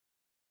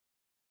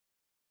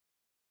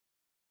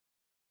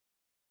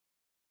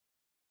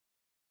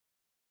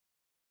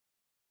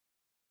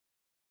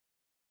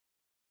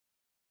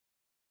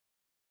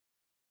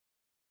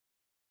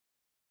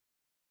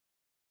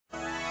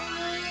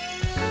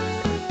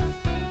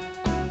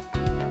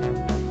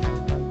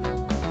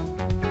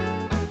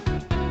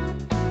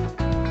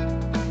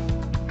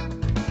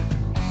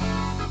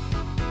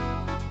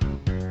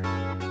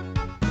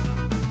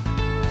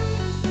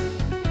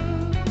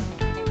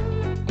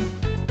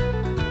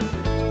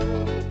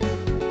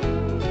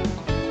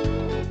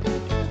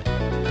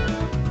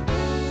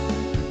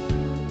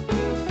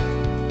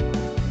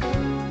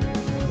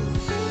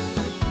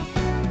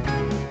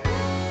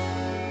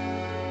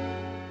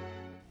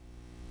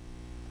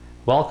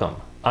Welcome,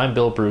 I'm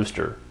Bill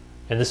Brewster,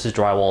 and this is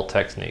Drywall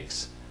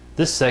Techniques.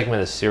 This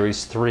segment is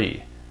Series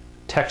 3,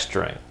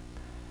 Texturing.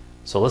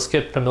 So let's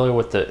get familiar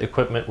with the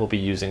equipment we'll be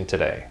using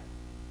today.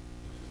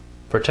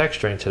 For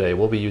texturing today,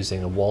 we'll be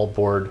using a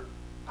wallboard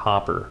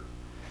hopper.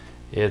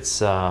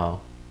 It's an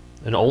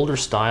older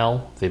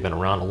style. They've been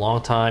around a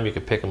long time. You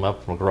can pick them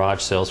up from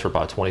garage sales for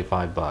about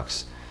 25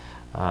 bucks.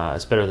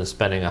 It's better than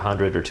spending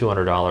 $100 or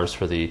 $200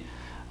 for the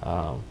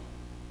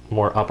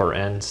more upper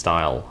end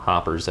style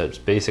hoppers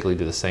that basically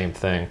do the same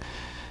thing.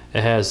 It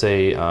has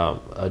a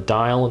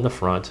dial in the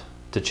front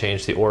to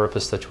change the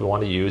orifice that we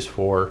want to use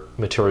for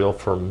material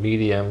from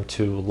medium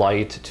to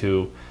light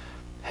to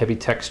heavy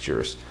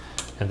textures,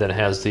 and then it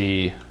has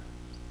the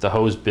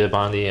hose bib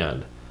on the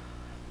end.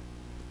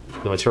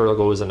 The material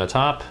goes in the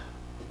top,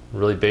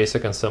 really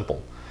basic and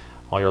simple.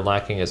 All you're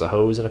lacking is a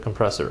hose and a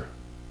compressor.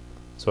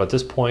 So at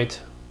this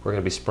point we're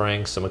going to be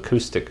spraying some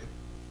acoustic.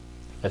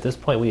 At this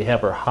point we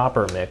have our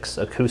hopper mix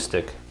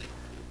acoustic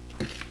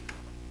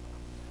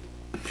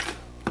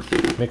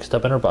mixed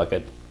up in our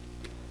bucket.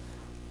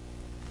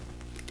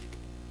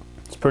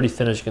 It's pretty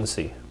thin, as you can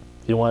see.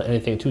 If you don't want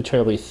anything too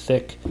terribly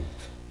thick,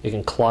 you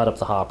can clot up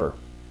the hopper.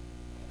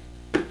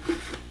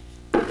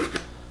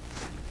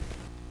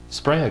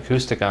 Spraying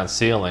acoustic on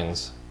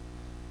ceilings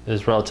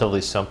is relatively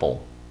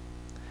simple.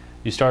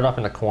 You start off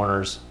in the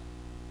corners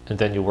and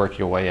then you work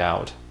your way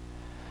out.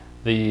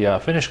 The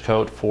finish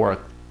coat for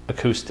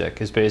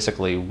acoustic is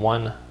basically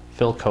one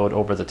fill coat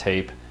over the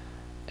tape,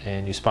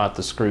 and you spot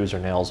the screws or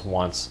nails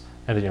once,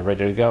 and then you're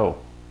ready to go.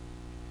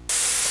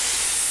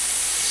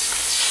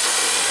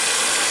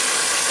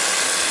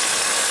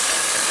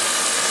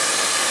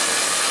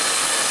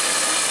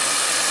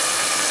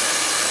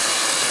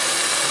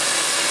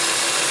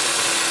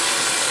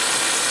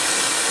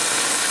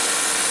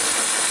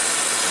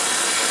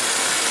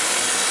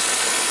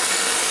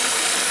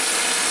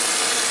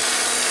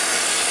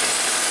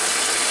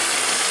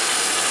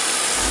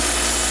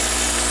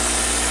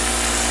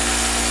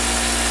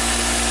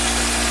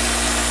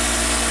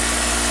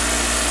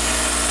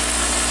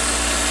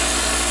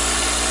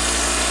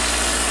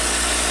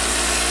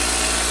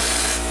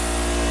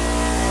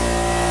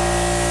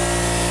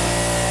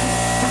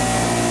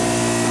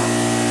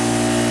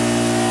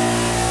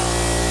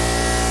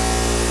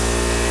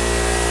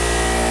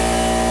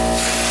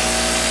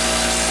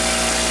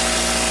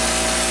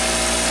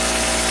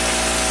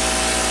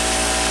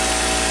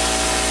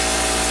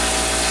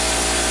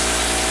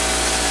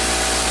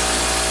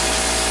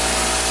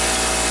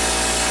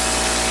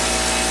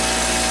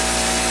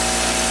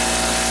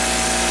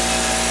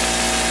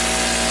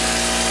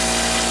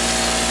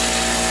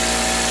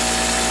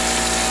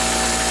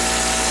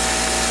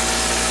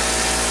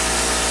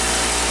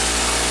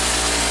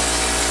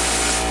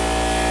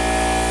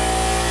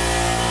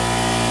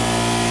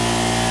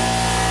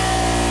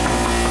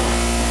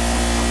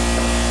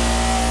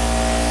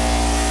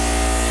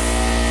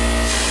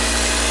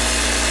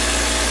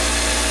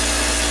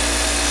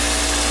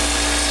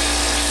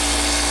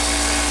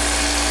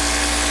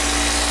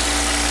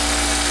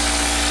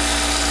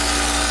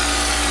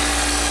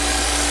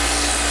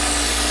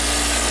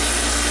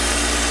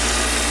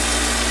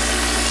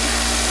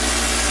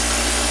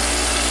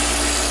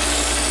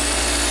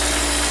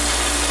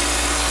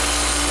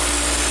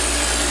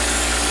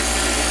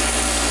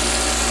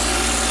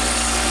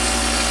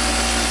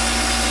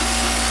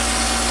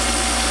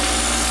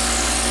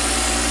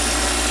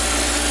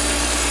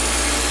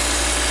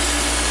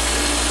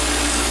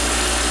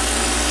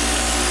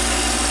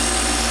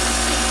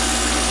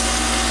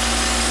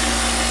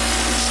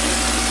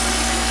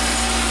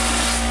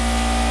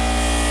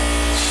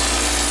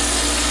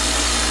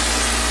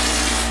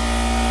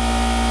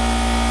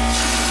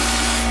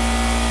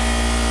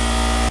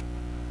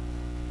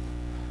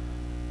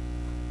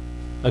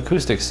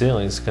 Acoustic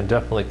ceilings can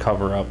definitely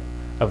cover up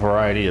a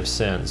variety of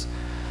sins.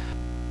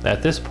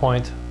 At this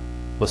point,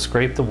 we'll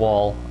scrape the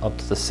wall up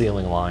to the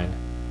ceiling line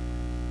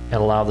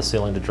and allow the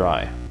ceiling to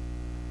dry.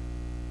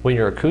 When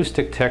your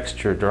acoustic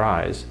texture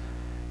dries,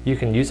 you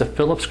can use a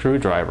Phillips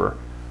screwdriver,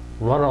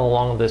 run it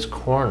along this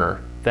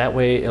corner. That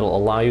way it'll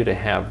allow you to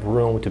have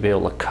room to be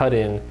able to cut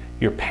in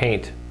your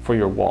paint for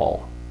your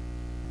wall.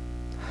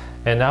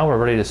 And now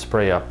we're ready to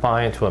spray a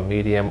fine to a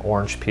medium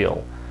orange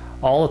peel.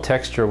 All the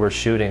texture we're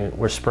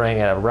spraying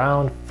at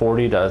around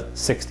 40 to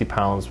 60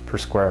 pounds per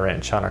square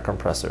inch on our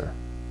compressor.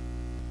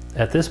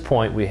 At this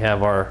point we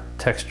have our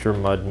texture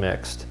mud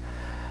mixed.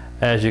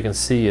 As you can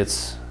see,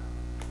 it's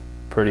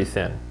pretty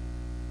thin.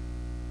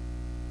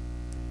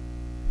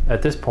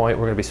 At this point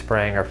we're going to be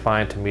spraying our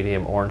fine to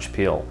medium orange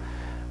peel.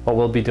 What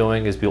we'll be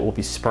doing is we'll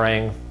be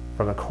spraying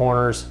from the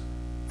corners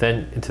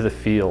then into the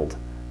field.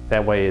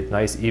 That way it's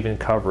nice even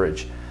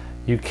coverage.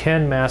 You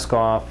can mask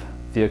off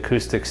the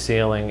acoustic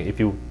ceiling if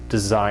you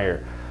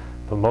desire,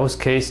 but most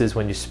cases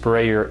when you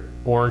spray your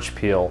orange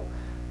peel,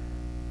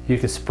 you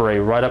can spray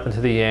right up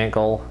into the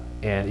ankle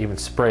and even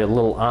spray a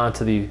little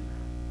onto the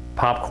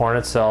popcorn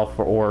itself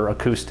or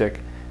acoustic.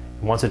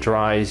 Once it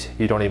dries,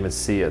 you don't even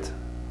see it.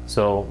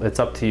 So it's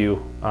up to you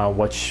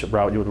which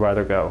route you would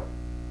rather go.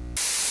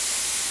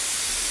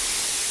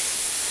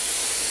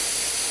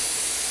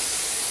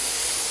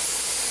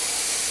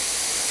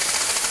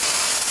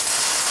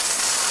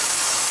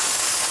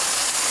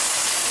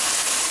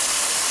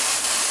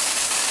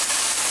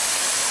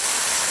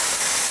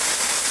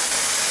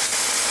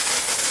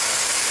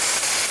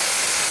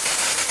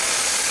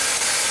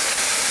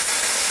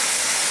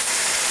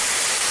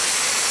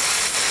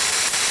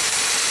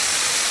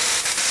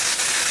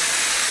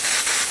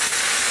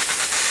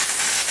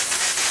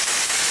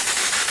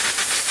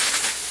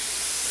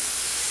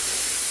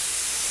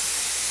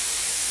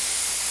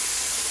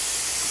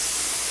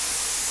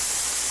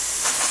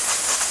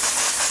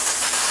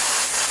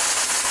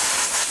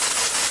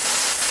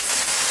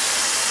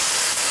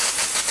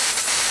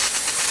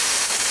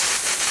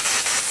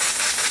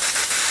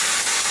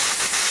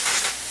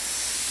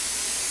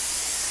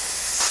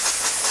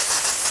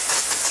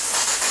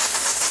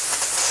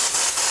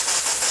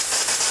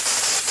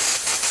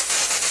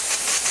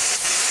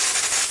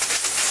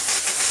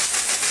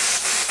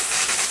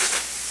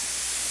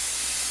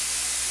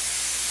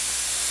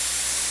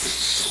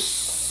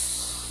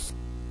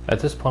 At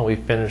this point,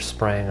 we've finished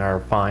spraying our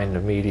fine to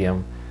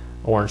medium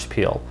orange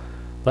peel.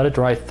 Let it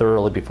dry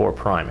thoroughly before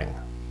priming.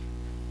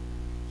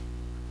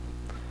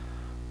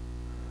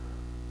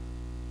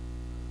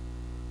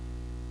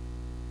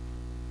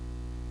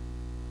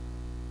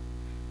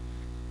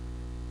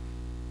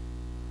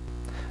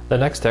 The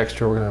next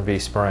texture we're going to be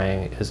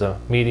spraying is a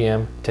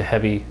medium to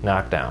heavy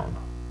knockdown.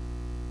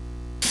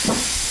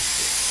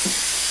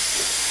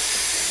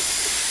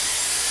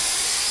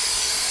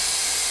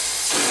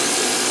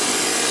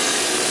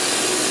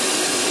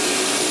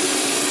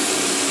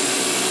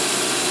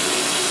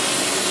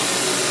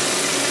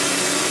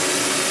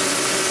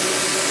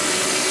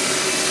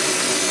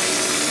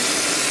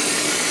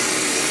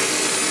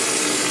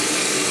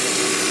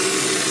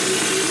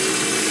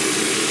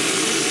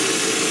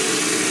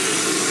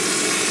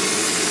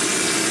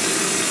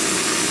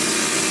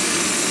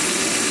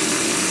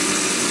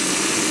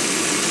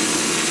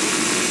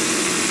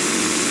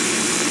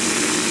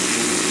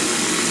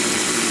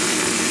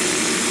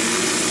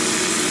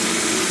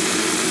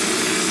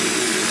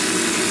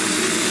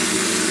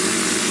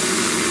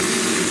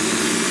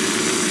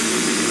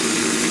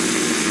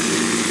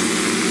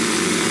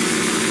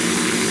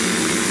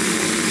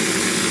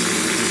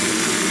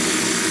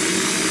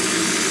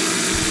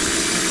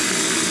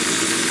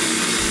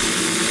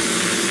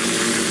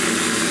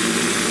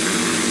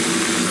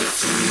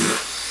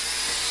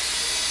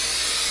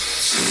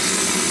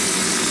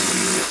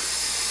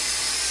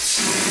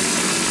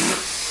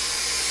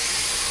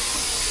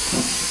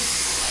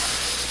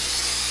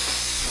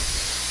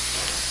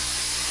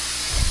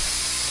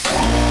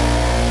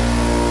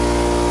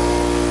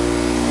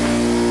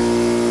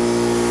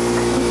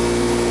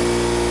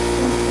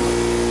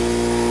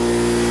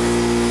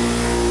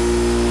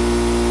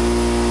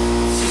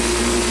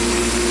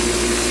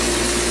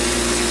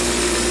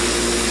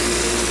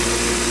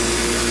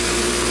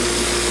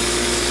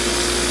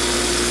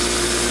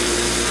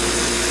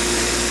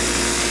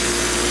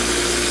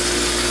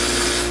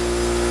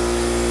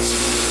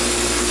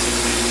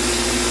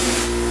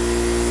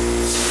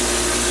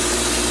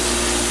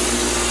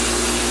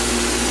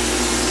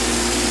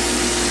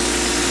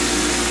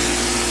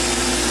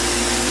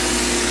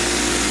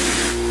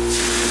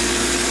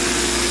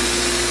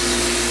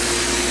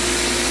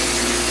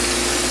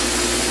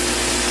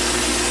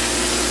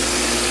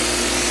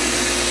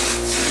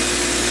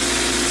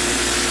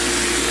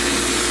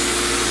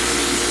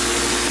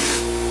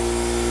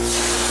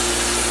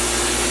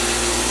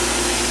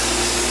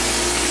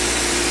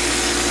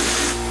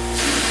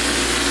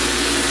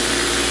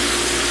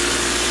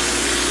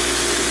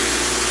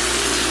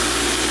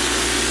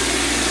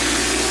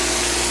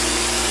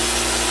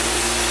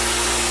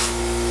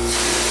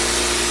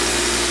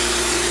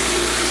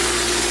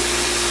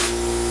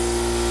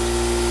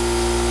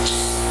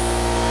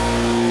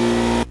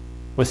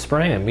 With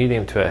spraying a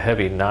medium to a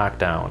heavy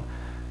knockdown,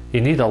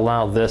 you need to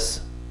allow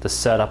this to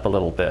set up a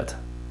little bit.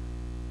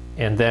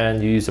 And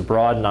then you use a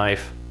broad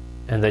knife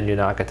and then you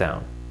knock it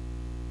down.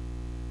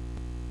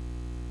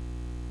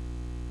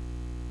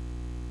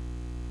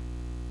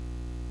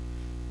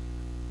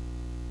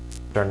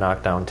 Our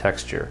knockdown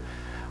texture.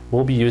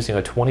 We'll be using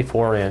a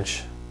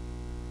 24-inch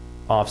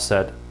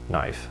offset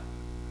knife.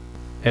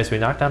 As we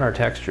knock down our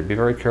texture, be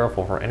very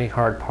careful for any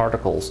hard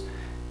particles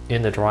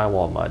in the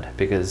drywall mud,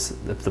 because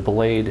if the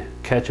blade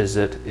catches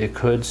it, it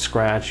could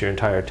scratch your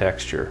entire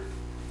texture.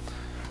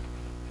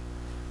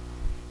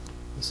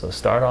 So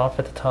start off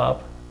at the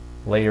top,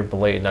 lay your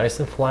blade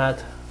nice and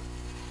flat,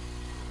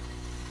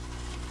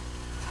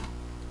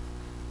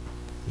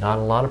 not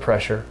a lot of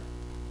pressure,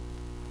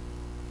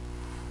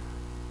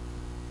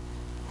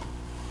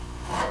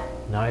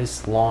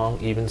 nice long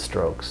even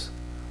strokes.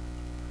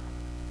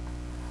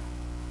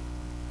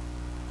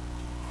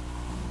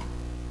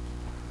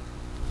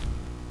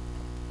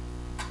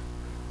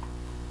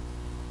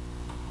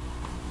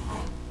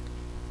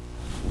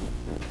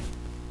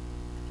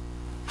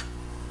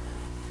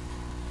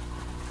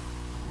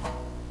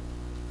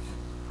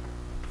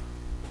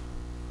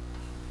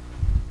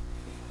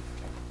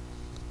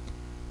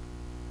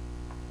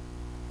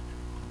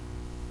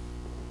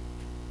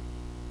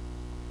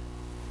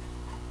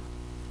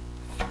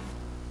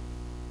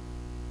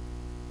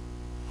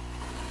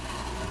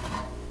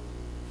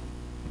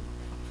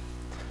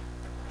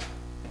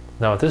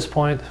 Now at this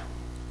point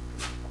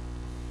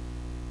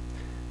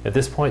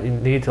you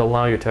need to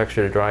allow your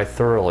texture to dry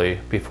thoroughly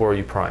before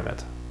you prime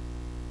it.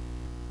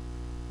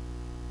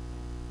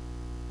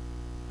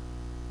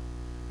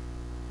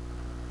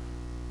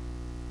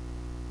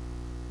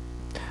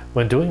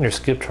 When doing your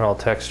skip trowel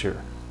texture,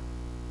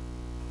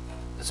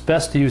 it's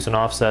best to use an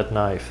offset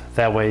knife.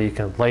 That way you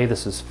can lay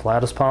this as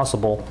flat as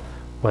possible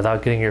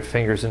without getting your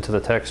fingers into the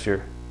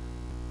texture.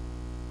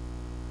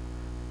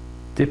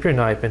 Dip your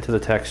knife into the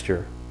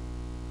texture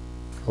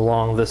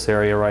along this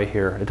area right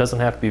here. It doesn't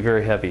have to be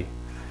very heavy.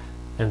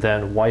 And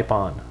then wipe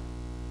on.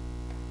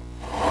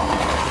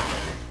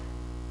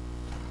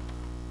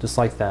 Just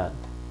like that.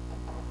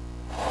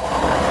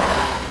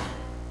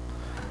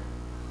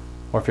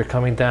 Or if you're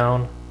coming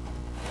down,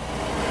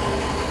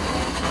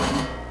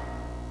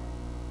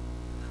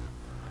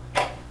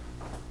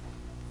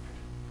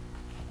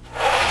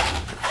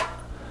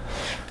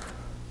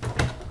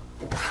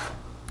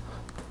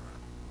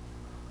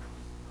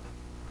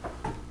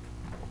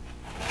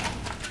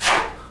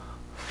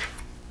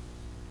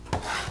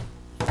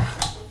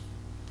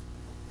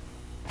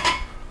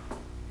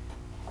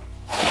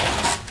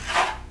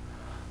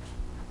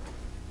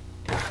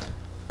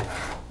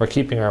 We're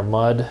keeping our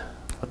mud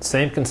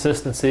same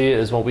consistency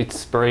as what we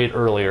sprayed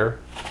earlier.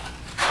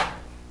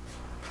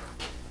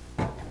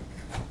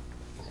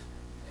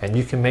 And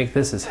you can make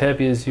this as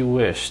heavy as you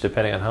wish,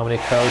 depending on how many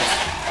coats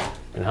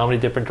and how many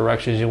different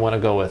directions you want to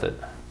go with it.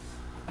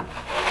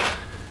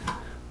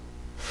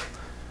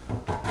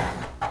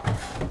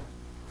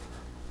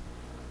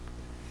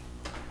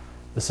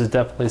 This is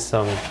definitely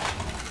some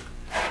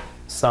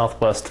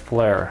Southwest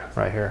flair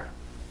right here.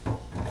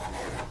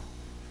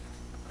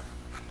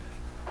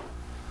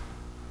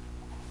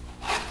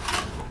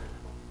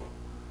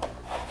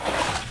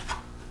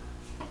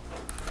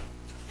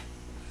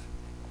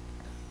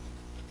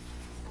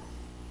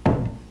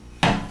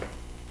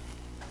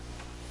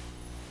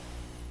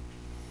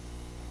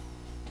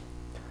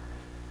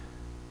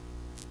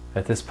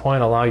 At this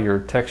point, allow your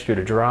texture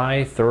to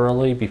dry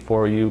thoroughly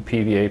before you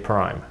PVA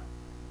prime.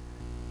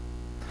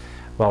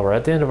 Well, we're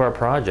at the end of our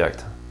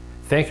project.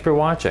 Thank you for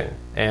watching,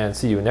 and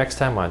see you next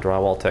time on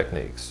Drywall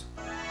Techniques.